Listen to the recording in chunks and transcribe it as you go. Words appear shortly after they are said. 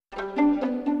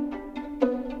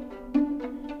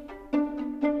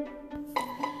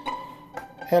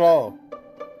Hello.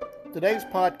 Today's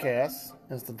podcast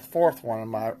is the fourth one in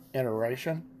my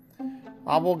iteration.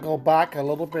 I will go back a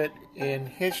little bit in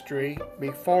history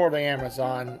before the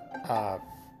Amazon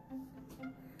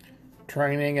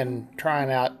training and trying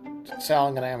out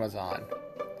selling on Amazon.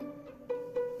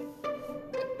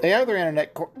 The other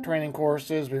internet training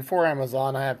courses before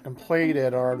Amazon I have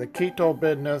completed are the Keto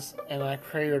Business, and I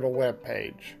created a web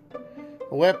page.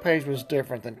 The web page was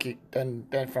different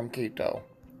than from Keto.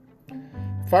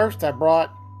 First, I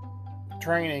brought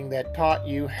training that taught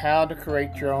you how to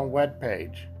create your own web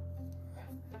page.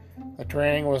 The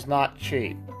training was not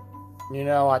cheap.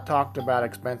 I talked about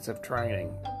expensive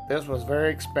training. This was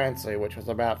very expensive, which was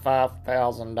about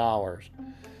 $5,000.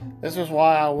 This is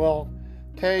why I will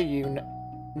tell you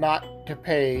not to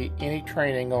pay any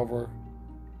training over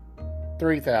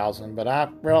 $3,000, but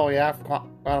I've got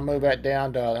to move that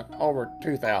down to over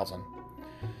 $2,000.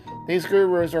 These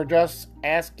gurus are just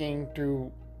asking too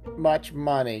much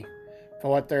money for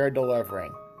what they're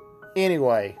delivering.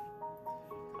 Anyway,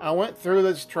 I went through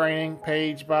this training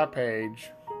page by page.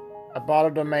 I bought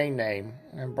a domain name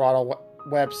and bought a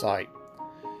website.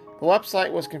 The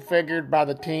website was configured by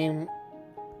the team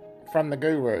from the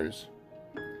gurus.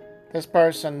 This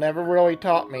person never really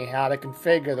taught me how to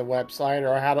configure the website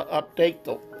or how to update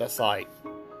the site.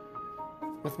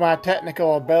 With my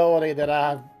technical ability that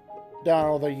I've done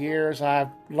over the years, I've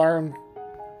learned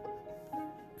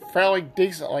fairly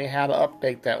decently how to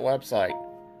update that website.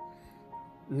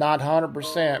 Not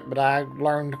 100%, but I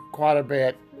learned quite a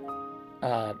bit.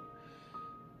 And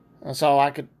so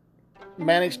I could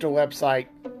manage the website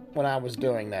when I was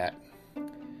doing that.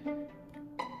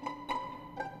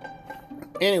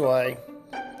 Anyway,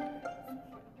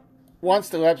 once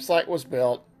the website was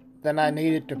built, then I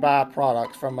needed to buy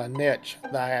products from a niche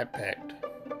that I had picked.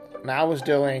 And I was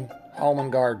doing home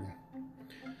and garden.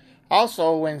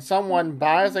 Also, when someone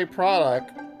buys a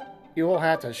product, you will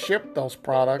have to ship those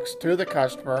products to the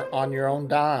customer on your own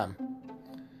dime.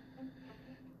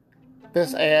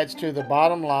 This adds to the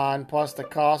bottom line, plus the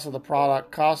cost of the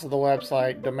product, cost of the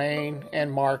website, domain,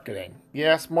 and marketing.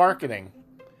 Yes, marketing.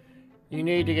 You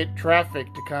need to get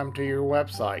traffic to come to your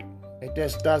website. It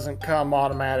just doesn't come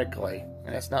automatically,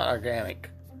 and it's not organic.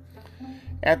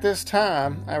 At this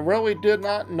time, I really did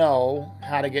not know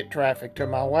how to get traffic to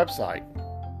my website.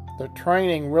 The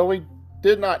training really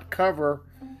did not cover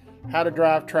how to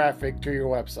drive traffic to your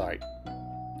website.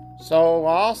 So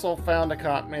I also found a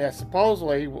company that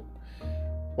supposedly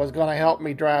was going to help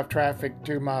me drive traffic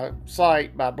to my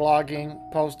site by blogging,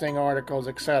 posting articles,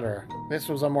 etc. This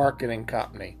was a marketing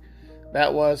company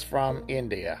that was from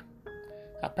India.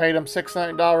 I paid them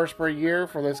 $600 per year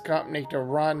for this company to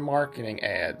run marketing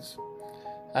ads.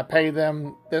 I paid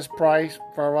them this price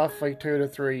for roughly 2 to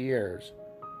 3 years.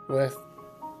 With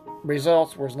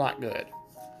results was not good.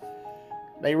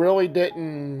 They really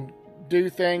didn't do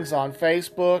things on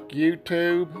Facebook,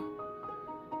 YouTube,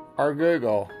 or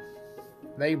Google.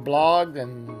 They blogged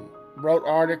and wrote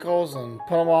articles and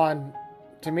put them on,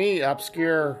 to me,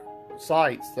 obscure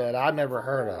sites that I'd never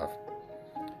heard of.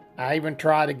 I even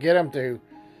tried to get them to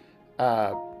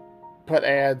put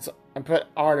ads and put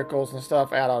articles and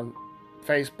stuff out on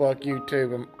Facebook,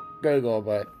 YouTube, and Google,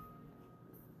 but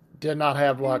did not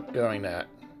have luck doing that.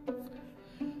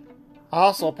 I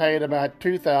also paid about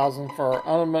 $2,000 for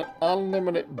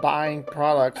unlimited buying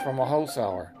products from a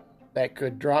wholesaler that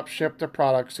could drop ship the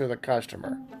products to the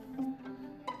customer.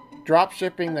 Drop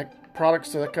shipping the products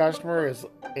to the customer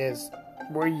is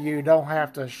where you don't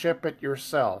have to ship it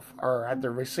yourself or have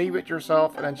to receive it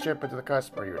yourself and then ship it to the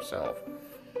customer yourself.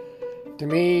 To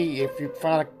me, if you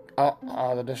find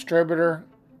the distributor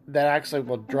that actually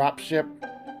will drop ship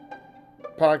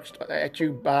products that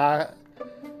you buy,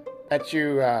 that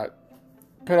you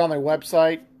put on their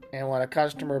website, and when a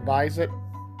customer buys it,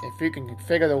 if you can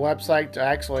configure the website to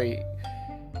actually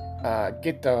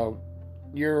get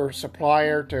your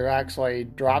supplier to actually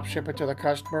drop ship it to the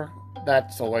customer,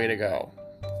 that's the way to go.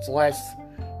 It's less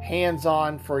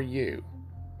hands-on for you.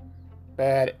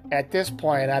 But at this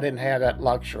point, I didn't have that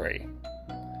luxury.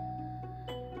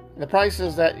 The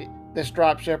prices that this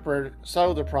drop shipper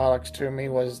sold the products to me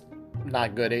was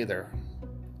not good either.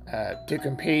 To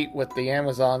compete with the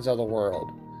Amazons of the world.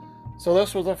 So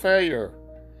this was a failure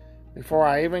before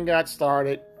I even got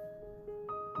started,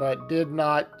 but did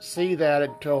not see that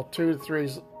until 2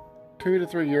 to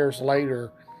 3 years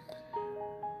later,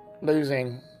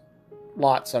 losing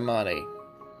lots of money.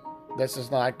 This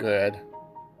is not good.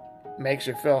 Makes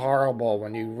you feel horrible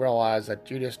when you realize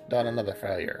that you just done another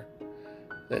failure.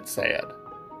 It's sad.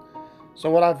 So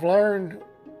what I've learned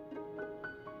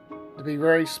to be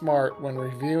very smart when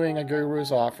reviewing a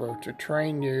guru's offer to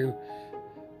train you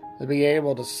to be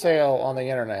able to sell on the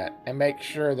internet and make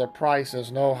sure the price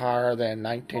is no higher than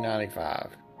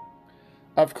 $19.95.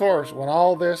 Of course, when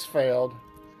all this failed,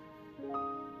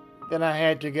 then I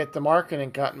had to get the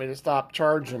marketing company to stop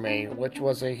charging me, which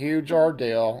was a huge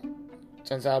ordeal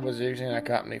since I was using a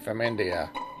company from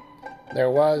India. There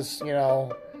was,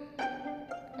 a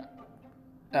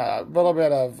little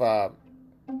bit of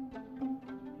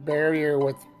barrier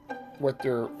with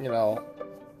their,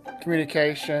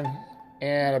 communication,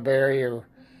 and a barrier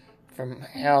from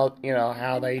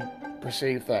how they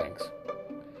perceive things.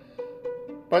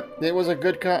 But it was a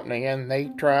good company, and they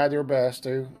tried their best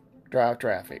to drive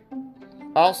traffic.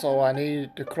 Also, I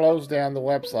needed to close down the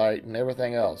website and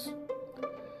everything else.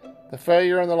 The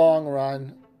failure in the long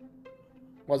run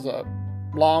was a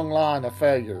long line of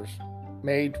failures.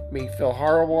 Made me feel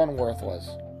horrible and worthless.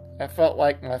 I felt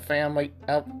like I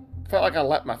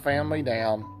let my family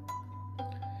down.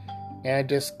 And it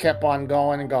just kept on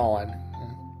going and going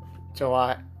until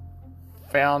I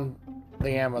found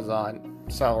the Amazon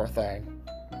seller thing,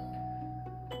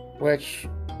 which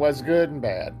was good and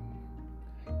bad.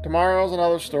 Tomorrow's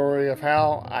another story of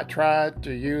how I tried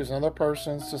to use another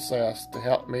person's success to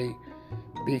help me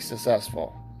be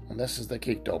successful. And this is the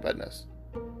Keto Business.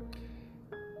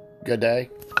 Good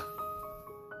day.